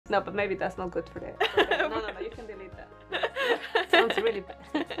No, but maybe that's not good for the... No, you can delete that. Sounds really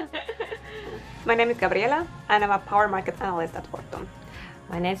bad. My name is Gabriela, and I'm a Power Market Analyst at Fortum.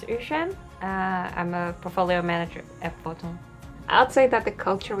 My name is Yu-Hsuan. I'm a Portfolio Manager at Fortum. I'd say that the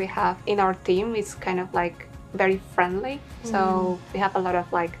culture we have in our team is kind of like very friendly. So we have a lot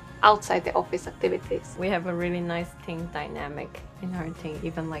of like outside the office activities. We have a really nice team dynamic in our team,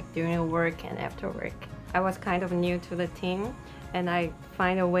 even like during work and after work. I was kind of new to the team, and I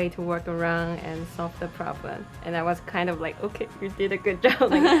find a way to work around and solve the problem. And I was kind of like, okay, you did a good job,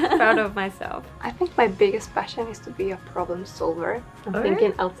 like proud of myself. I think my biggest passion is to be a problem solver and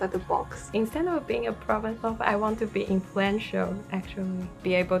thinking outside the box. Instead of being a problem solver, I want to be influential, actually.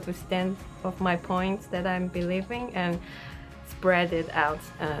 Be able to stand of my points that I'm believing and spread it out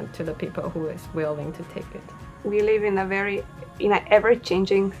to the people who is willing to take it. We live in an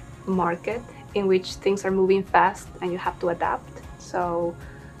ever-changing market in which things are moving fast and you have to adapt. So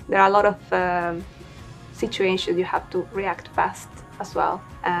there are a lot of situations you have to react fast as well,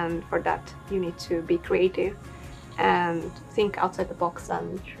 and for that you need to be creative and think outside the box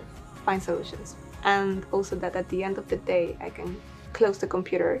and find solutions. And also that at the end of the day I can close the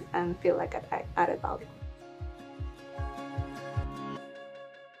computer and feel like I added value.